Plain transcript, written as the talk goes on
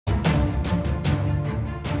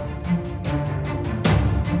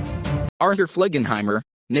Arthur Flegenheimer,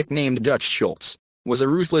 nicknamed Dutch Schultz, was a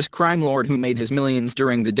ruthless crime lord who made his millions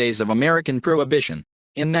during the days of American Prohibition.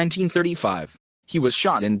 In 1935, he was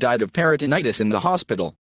shot and died of peritonitis in the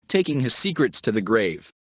hospital, taking his secrets to the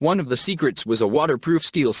grave. One of the secrets was a waterproof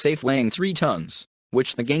steel safe weighing 3 tons,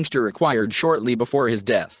 which the gangster acquired shortly before his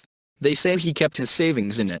death. They say he kept his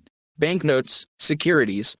savings in it: banknotes,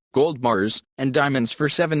 securities, gold bars, and diamonds for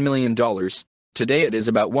 $7 million. Today it is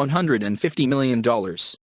about $150 million.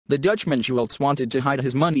 The Dutchman Schultz wanted to hide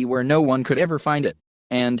his money where no one could ever find it,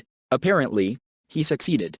 and, apparently, he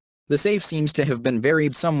succeeded. The safe seems to have been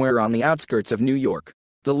buried somewhere on the outskirts of New York.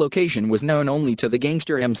 The location was known only to the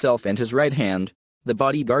gangster himself and his right hand, the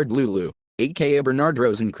bodyguard Lulu, aka Bernard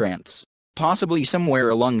Rosenkrantz, possibly somewhere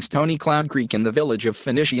along Stony Cloud Creek in the village of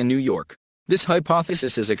Phoenicia, New York. This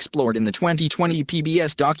hypothesis is explored in the 2020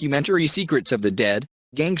 PBS documentary Secrets of the Dead,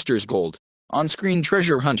 Gangster's Gold. On-screen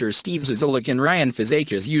treasure hunters Steve Zizulek and Ryan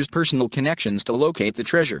Fizakis used personal connections to locate the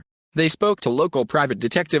treasure. They spoke to local private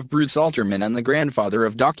detective Bruce Alterman and the grandfather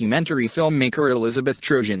of documentary filmmaker Elizabeth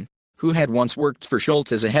Trojan, who had once worked for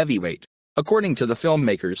Schultz as a heavyweight. According to the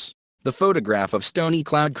filmmakers, the photograph of Stony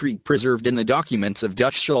Cloud Creek preserved in the documents of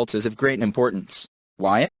Dutch Schultz is of great importance.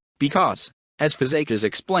 Why? Because, as Fizakis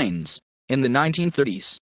explains, in the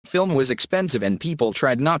 1930s, film was expensive and people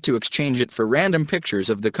tried not to exchange it for random pictures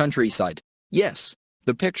of the countryside. Yes,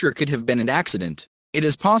 the picture could have been an accident. It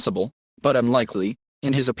is possible, but unlikely,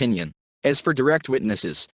 in his opinion. As for direct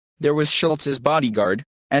witnesses, there was Schultz's bodyguard,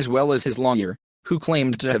 as well as his lawyer, who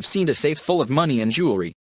claimed to have seen a safe full of money and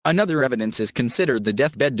jewelry. Another evidence is considered the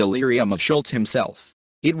deathbed delirium of Schultz himself.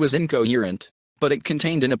 It was incoherent, but it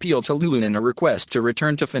contained an appeal to Lulu and a request to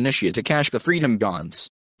return to Phoenicia to cash the freedom bonds.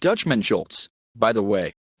 Dutchman Schultz, by the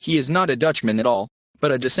way, he is not a Dutchman at all,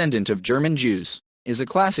 but a descendant of German Jews, is a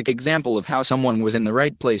classic example of how someone was in the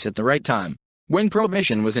right place at the right time. When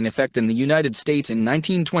Prohibition was in effect in the United States in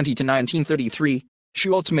 1920 to 1933,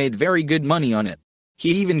 Schultz made very good money on it.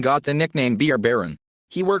 He even got the nickname Beer Baron.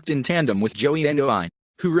 He worked in tandem with Joey and Owen,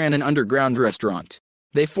 who ran an underground restaurant.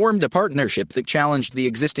 They formed a partnership that challenged the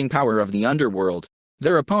existing power of the underworld.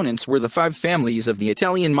 Their opponents were the 5 families of the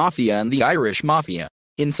Italian Mafia and the Irish Mafia.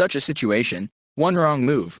 In such a situation, one wrong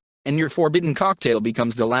move, and your forbidden cocktail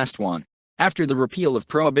becomes the last one. After the repeal of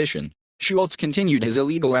Prohibition, Schultz continued his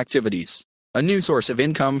illegal activities. A new source of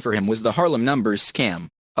income for him was the Harlem Numbers scam,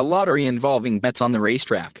 a lottery involving bets on the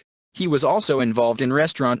racetrack. He was also involved in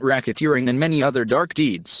restaurant racketeering and many other dark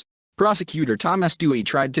deeds. Prosecutor Thomas Dewey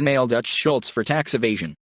tried to nail Dutch Schultz for tax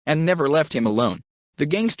evasion, and never left him alone. The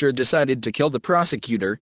gangster decided to kill the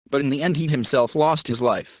prosecutor, but in the end he himself lost his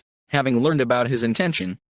life. Having learned about his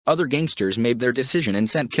intention, other gangsters made their decision and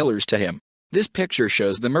sent killers to him. This picture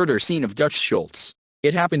shows the murder scene of Dutch Schultz.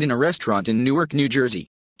 It happened in a restaurant in Newark, New Jersey.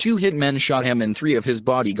 2 hitmen shot him and 3 of his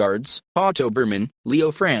bodyguards, Otto Berman,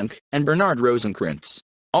 Leo Frank, and Bernard Rosenkrantz.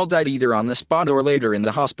 All died either on the spot or later in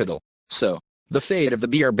the hospital. So, the fate of the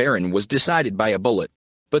Beer Baron was decided by a bullet.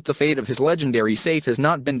 But the fate of his legendary safe has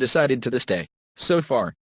not been decided to this day. So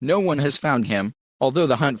far, no one has found him, although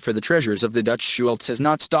the hunt for the treasures of the Dutch Schultz has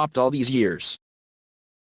not stopped all these years.